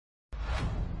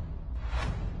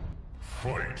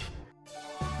Fight!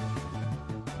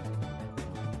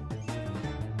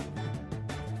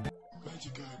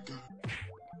 Magikarp.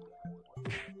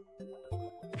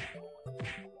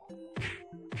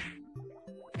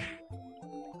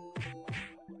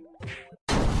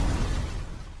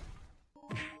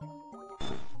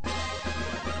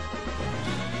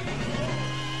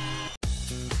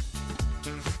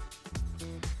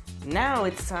 Now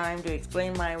it's time to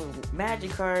explain my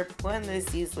Magikarp won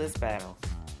this useless battle.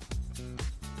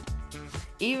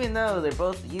 Even though they're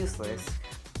both useless,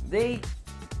 they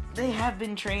have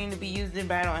been trained to be used in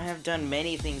battle and have done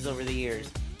many things over the years.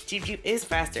 Cheep Cheep is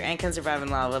faster and can survive in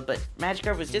lava, but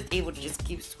Magikarp was just able to just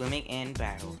keep swimming in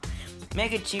battle.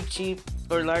 Mega Cheep Cheep,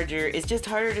 or larger, is just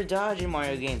harder to dodge in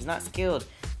Mario games, not skilled.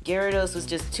 Gyarados was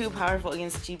just too powerful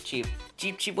against Cheep Cheep.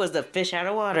 Cheep Cheep was the fish out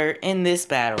of water in this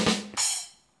battle.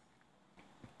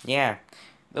 Yeah,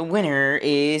 the winner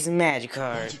is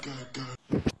Magikarp.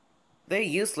 The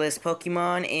useless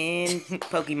Pokemon in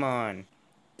Pokemon.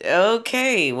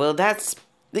 Okay, well that's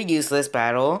the useless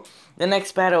battle. The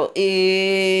next battle is...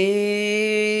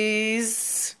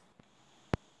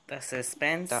 The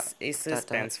suspense is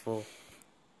suspenseful.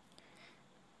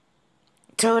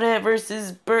 Toadette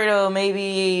versus Birdo,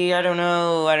 maybe. I don't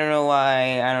know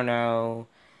why. I don't know.